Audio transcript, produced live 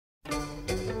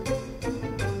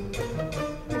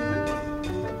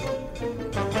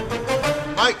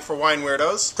Mike for Wine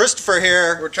Weirdos. Christopher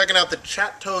here. We're checking out the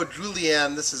Château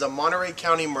Julien. This is a Monterey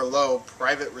County Merlot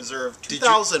Private Reserve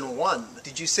 2001.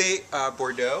 Did you say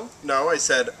Bordeaux? No, I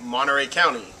said Monterey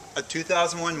County. A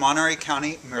 2001 Monterey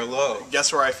County Merlot.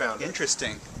 Guess where I found it?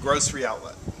 Interesting. Grocery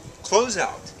outlet.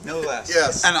 Closeout, no less.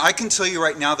 Yes. And I can tell you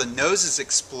right now, the nose is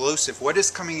explosive. What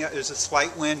is coming out, there's a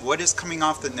slight wind. What is coming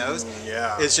off the nose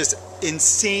is just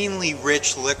insanely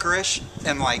rich licorice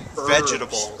and like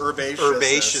vegetable.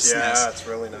 Herbaceousness. Yeah, it's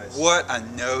really nice. What a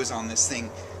nose on this thing.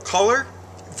 Color,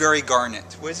 very garnet.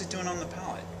 What is it doing on the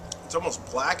palate? It's almost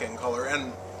black in color,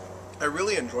 and I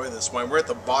really enjoy this wine. We're at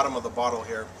the bottom of the bottle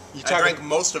here. I drank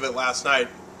most of it last night.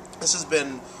 This has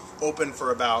been open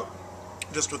for about,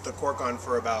 just with the cork on,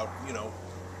 for about,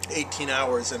 18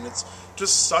 hours, and it's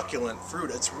just succulent fruit.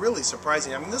 It's really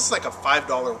surprising. I mean, this is like a $5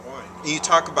 wine. You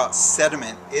talk about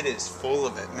sediment, it is full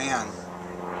of it, man.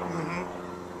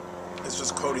 It's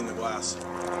just coating the glass.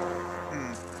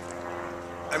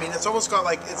 I mean, it's almost got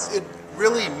like, it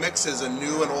really mixes a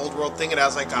new and old world thing. It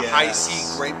has like a high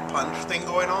C grape punch thing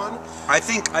going on. I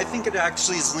think it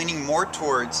actually is leaning more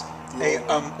towards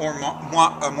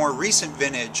a more recent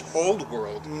vintage, old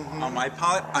world. On my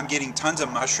palate, I'm getting tons of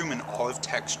mushroom and olive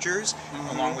textures,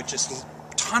 along with just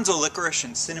tons of licorice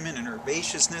and cinnamon and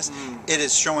herbaceousness. It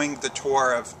is showing the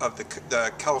tour of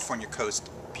the California coast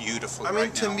beautifully. I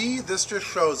mean, to me, this just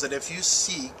shows that if you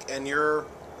seek and you're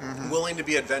willing to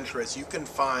be adventurous, you can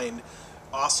find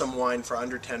awesome wine for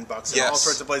under $10 in all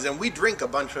sorts of places. And we drink a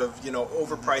bunch of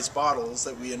overpriced bottles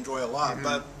that we enjoy a lot,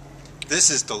 but this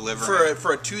is delivering.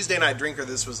 For a Tuesday night drinker,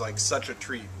 this was like such a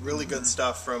treat. Really good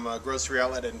stuff from Grocery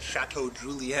Outlet and Château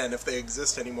Julien. If they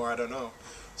exist anymore, I don't know.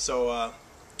 So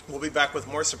we'll be back with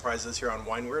more surprises here on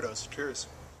Wine Weirdos. Cheers.